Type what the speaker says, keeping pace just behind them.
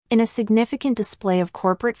In a significant display of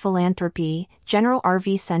corporate philanthropy, General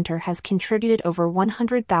RV Center has contributed over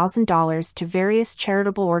 $100,000 to various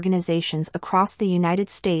charitable organizations across the United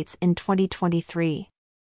States in 2023.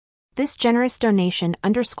 This generous donation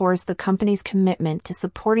underscores the company's commitment to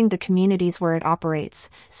supporting the communities where it operates,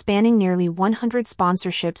 spanning nearly 100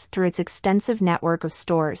 sponsorships through its extensive network of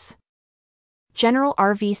stores. General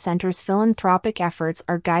RV Center's philanthropic efforts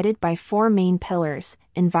are guided by four main pillars: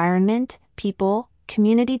 environment, people,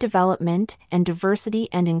 community development, and diversity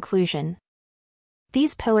and inclusion.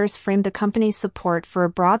 These pillars frame the company's support for a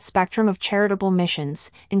broad spectrum of charitable missions,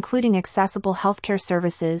 including accessible healthcare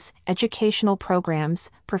services, educational programs,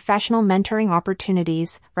 professional mentoring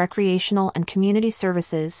opportunities, recreational and community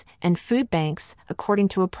services, and food banks, according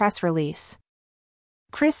to a press release.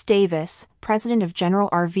 Chris Davis, president of General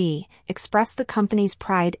RV, expressed the company's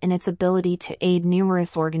pride in its ability to aid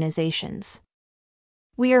numerous organizations.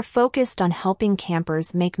 "We are focused on helping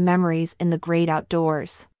campers make memories in the great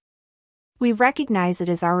outdoors. We recognize it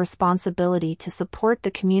is our responsibility to support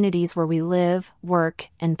the communities where we live, work,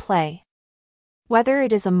 and play. Whether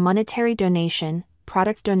it is a monetary donation,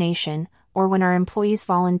 product donation, or when our employees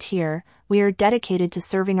volunteer, we are dedicated to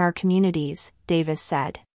serving our communities," Davis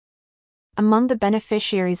said. Among the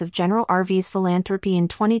beneficiaries of General RV's philanthropy in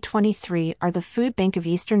 2023 are the Food Bank of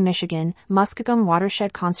Eastern Michigan, Muskogum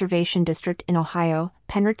Watershed Conservation District in Ohio,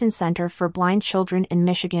 Pennerton Center for Blind Children in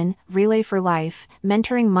Michigan, Relay for Life,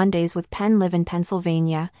 Mentoring Mondays with Penn Live in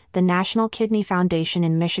Pennsylvania, the National Kidney Foundation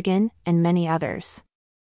in Michigan, and many others.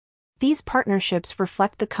 These partnerships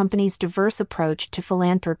reflect the company's diverse approach to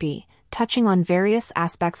philanthropy, touching on various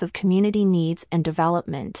aspects of community needs and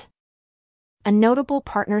development. A notable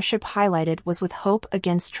partnership highlighted was with Hope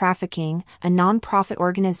Against Trafficking, a nonprofit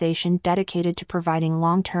organization dedicated to providing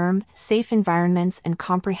long-term, safe environments and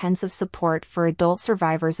comprehensive support for adult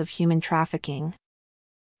survivors of human trafficking.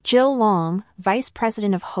 Jill Long, vice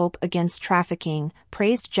president of Hope Against Trafficking,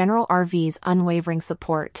 praised General RV's unwavering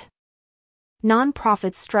support.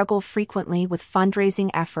 "Nonprofits struggle frequently with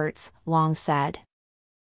fundraising efforts," Long said.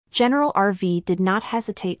 General RV did not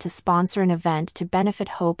hesitate to sponsor an event to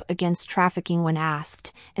benefit Hope Against Trafficking when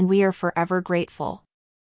asked, and we are forever grateful.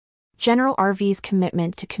 General RV's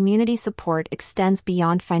commitment to community support extends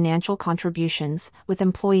beyond financial contributions, with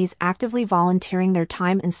employees actively volunteering their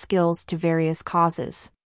time and skills to various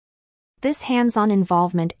causes. This hands-on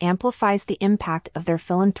involvement amplifies the impact of their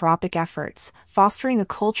philanthropic efforts, fostering a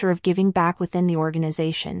culture of giving back within the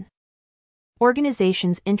organization.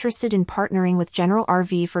 Organizations interested in partnering with General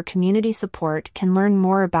RV for community support can learn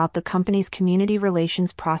more about the company's community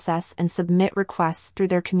relations process and submit requests through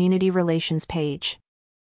their community relations page.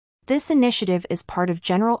 This initiative is part of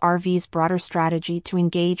General RV's broader strategy to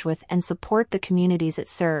engage with and support the communities it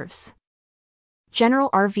serves.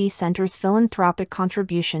 General RV Center's philanthropic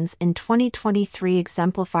contributions in 2023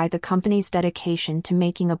 exemplify the company's dedication to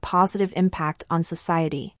making a positive impact on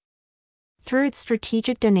society. Through its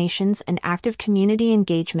strategic donations and active community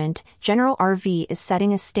engagement, General RV is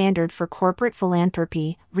setting a standard for corporate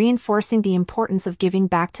philanthropy, reinforcing the importance of giving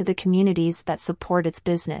back to the communities that support its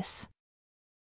business.